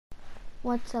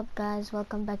What's up guys,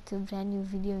 welcome back to a brand new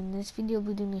video. In this video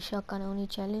we're doing a shotgun only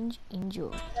challenge.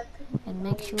 Enjoy and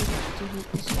make sure to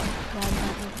hit the subscribe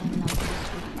button and like this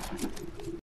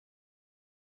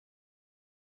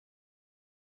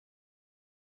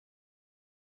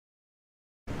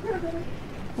video.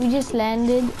 We just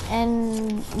landed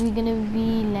and we're gonna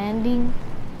be landing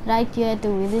right here at the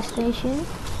weather station,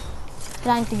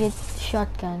 trying to get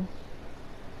shotgun.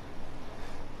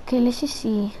 Okay, let's just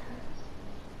see.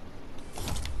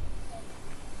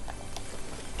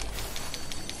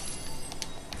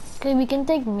 Okay, we can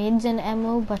take meds and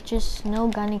ammo, but just no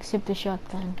gun except the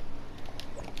shotgun.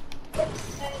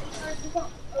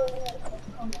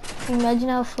 Imagine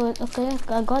our first. Okay,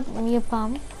 I got me a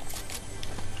pump.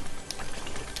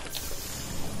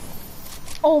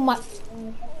 Oh my!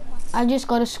 I just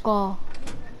got a scar,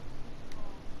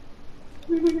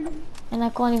 and I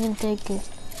can't even take it.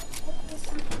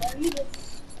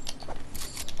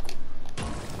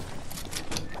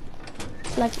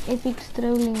 It's like epic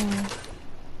strolling.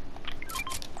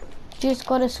 Just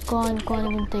got a score and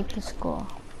can't even take the score.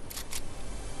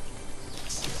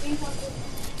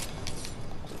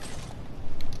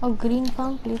 Oh, green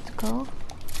pump, let's go.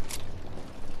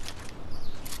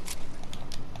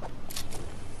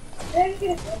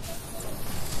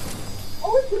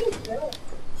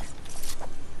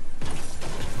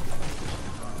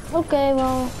 Okay,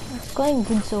 well, it's going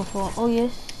good so far. Oh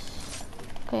yes.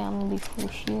 Okay, I'm gonna be full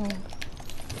shield.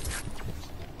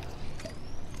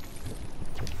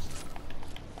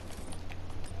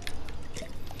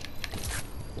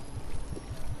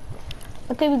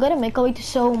 Okay, we gotta make our way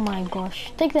to oh my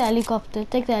gosh. Take the helicopter,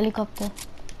 take the helicopter.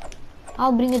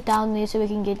 I'll bring it down there so we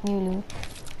can get new loot.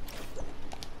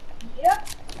 Yep.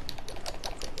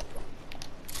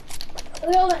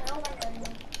 Hold on.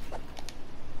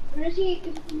 I'm gonna see if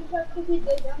we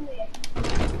go down there.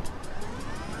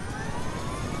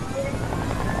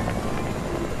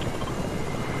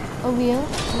 Over here?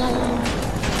 No.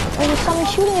 Oh, there's someone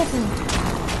shooting at me.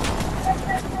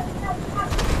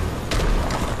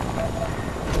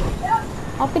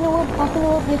 Hop in the whip,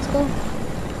 let's go.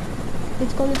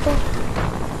 Let's go.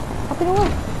 Hop in the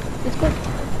whip, let's go.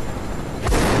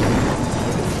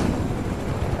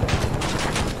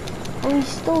 Oh, he's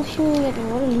still shooting at me,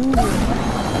 what a loser.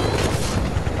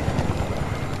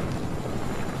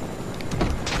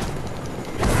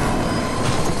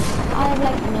 I have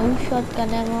like no shotgun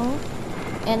ammo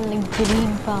and like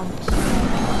green pumps.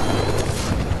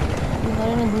 We're not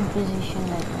in a good position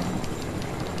right now.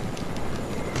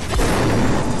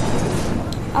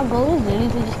 Our goal is really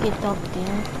to just get top 10,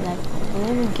 like, we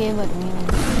don't even care about winning.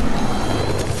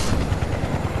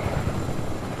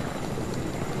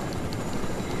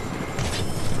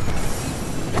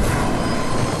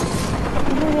 I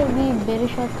think there'll be better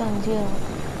shotguns here.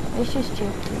 Let's just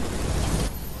check it.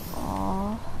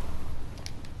 Aww.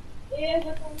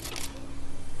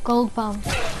 Gold pump.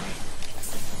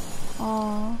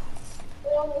 Aww.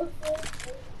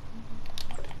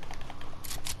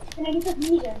 Can I get the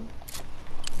medium?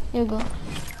 Here you go.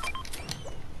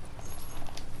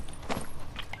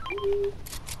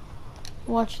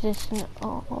 Watch this.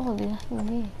 Oh, there's nothing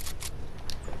there.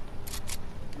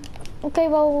 Okay,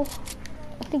 well,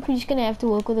 I think we're just gonna have to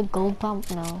work with a gold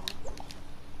pump now.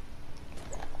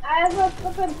 I have a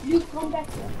blue combat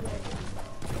weapon.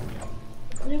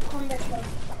 Blue combat weapon.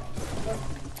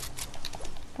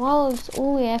 Well, it's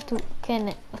all we have to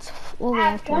it's all we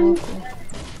have to work with.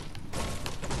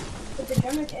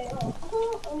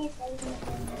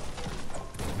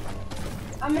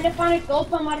 I'm gonna find a gold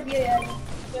pump out of your head.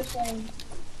 Just saying.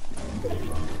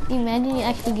 Imagine you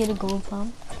actually get a gold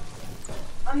pump.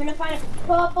 I'm gonna find a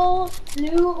purple,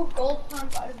 blue, or gold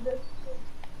pump out of this.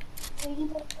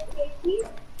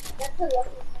 That's a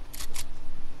lucky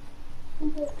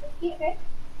one. Okay.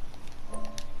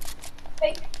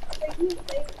 Fake.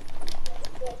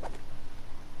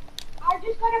 I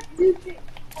just got a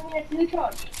blue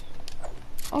charge.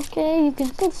 Okay, you can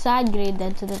still side grade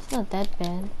that, so that's not that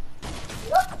bad.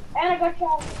 Yep, and I got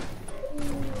charge.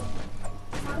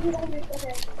 How did I make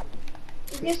that?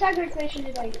 Is there a side grade station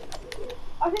today?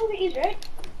 I think there is, right?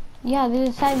 Yeah, there's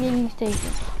a side grading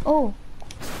station. Oh,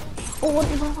 what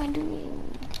am I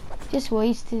doing? Just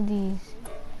wasted these.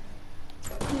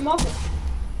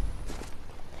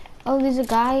 Oh, there's a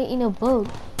guy in a boat.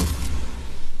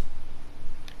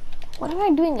 What am I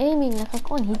doing aiming? Like I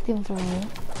can't hit him from here.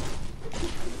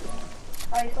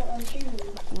 I thought I'm shooting.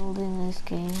 Build in this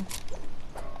game.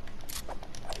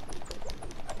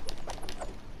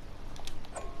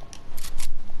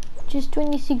 Just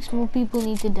 26 more people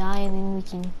need to die and then we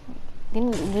can...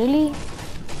 Then really?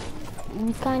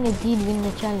 We kinda did win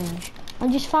the challenge. I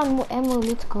just found more ammo,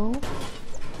 let's go.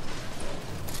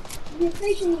 You're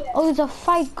station here. Oh, there's a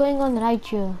fight going on right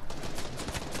here.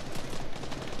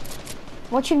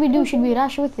 What should we do? Should we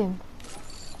rush with him?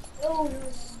 No.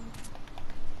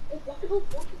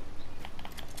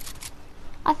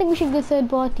 I think we should go third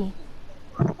party.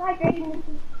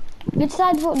 Let's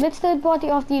third party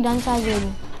after you done side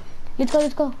raiding. Let's go,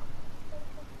 let's go.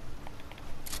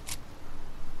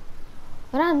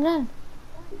 Run, run.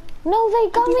 No, they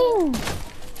coming.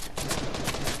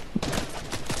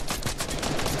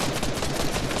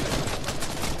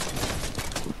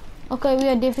 Okay, we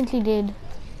are definitely dead.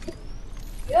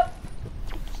 Yep.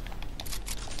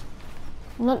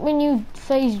 Not when you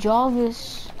face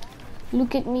Jarvis.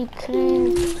 Look at me,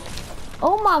 cringe.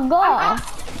 Oh my god.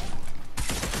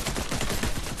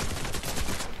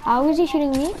 How is he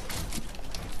shooting me?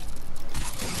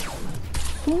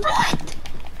 What?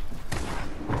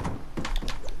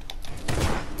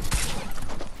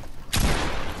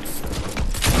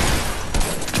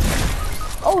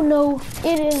 Oh no,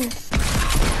 it is.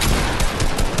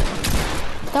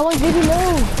 That one's really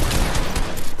low.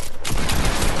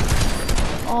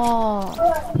 Oh.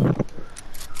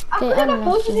 I feel like I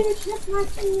posted in the chat my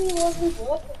thing wasn't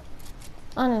working.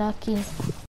 Unlucky.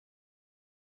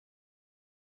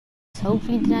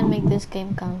 Hopefully try and make this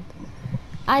game count.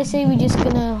 I say we're just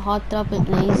gonna hot drop it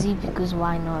lazy because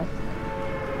why not?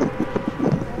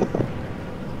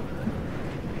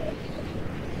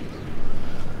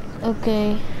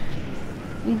 Okay.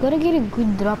 We gotta get a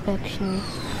good drop actually.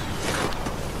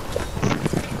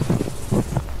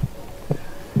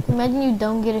 Imagine you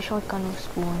don't get a shotgun of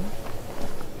spawn.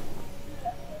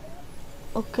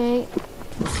 Okay.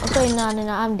 Okay, no,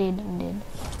 I'm dead,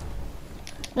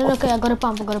 No, okay, I got a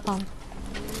pump.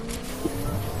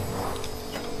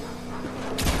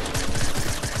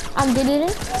 I'm dead in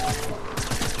it.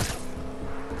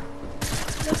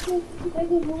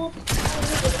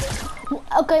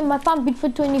 Okay, my pump beat for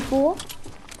 24.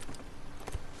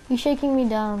 He's shaking me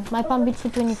down. My pump beat for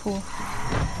 24.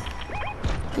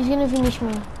 He's gonna finish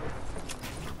me.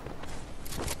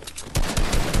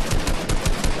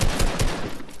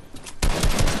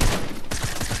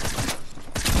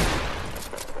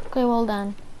 Okay, well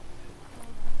done.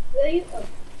 It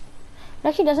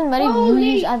actually doesn't matter if you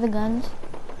use other guns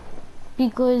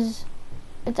because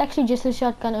it's actually just a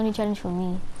shotgun only challenge for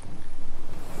me.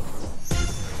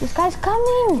 This guy's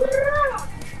coming!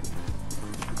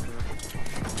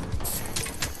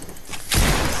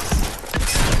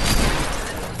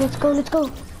 Let's go.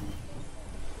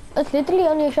 It's literally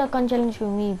only a shotgun challenge for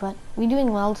me, but we're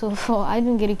doing well so far. I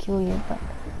didn't get a kill yet, but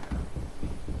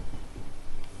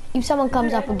if someone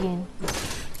comes up again.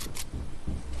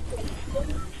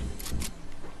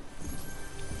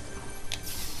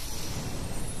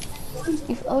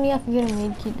 If only I could get a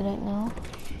med kit right now.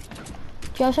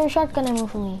 Do you have some shotgun ammo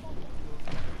for me?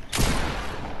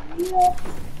 Yeah.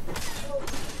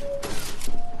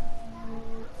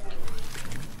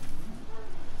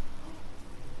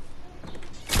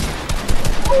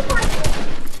 Oh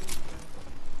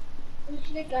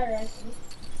my god.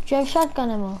 Do you have shotgun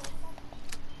ammo?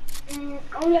 I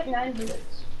only have 9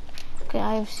 bullets. Okay,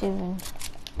 I have 7.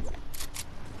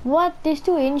 What? There's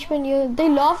 2 henchmen here. They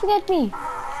laughing at me.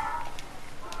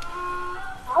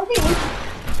 How they look?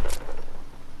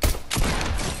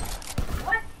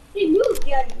 What? They moved,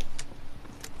 Daddy.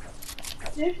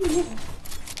 Seriously moving.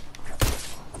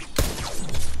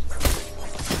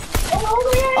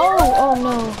 Oh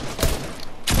no.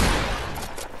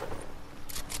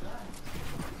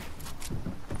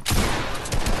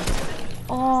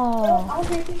 Oh.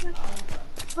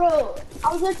 Bro, I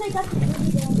was gonna take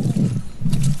that.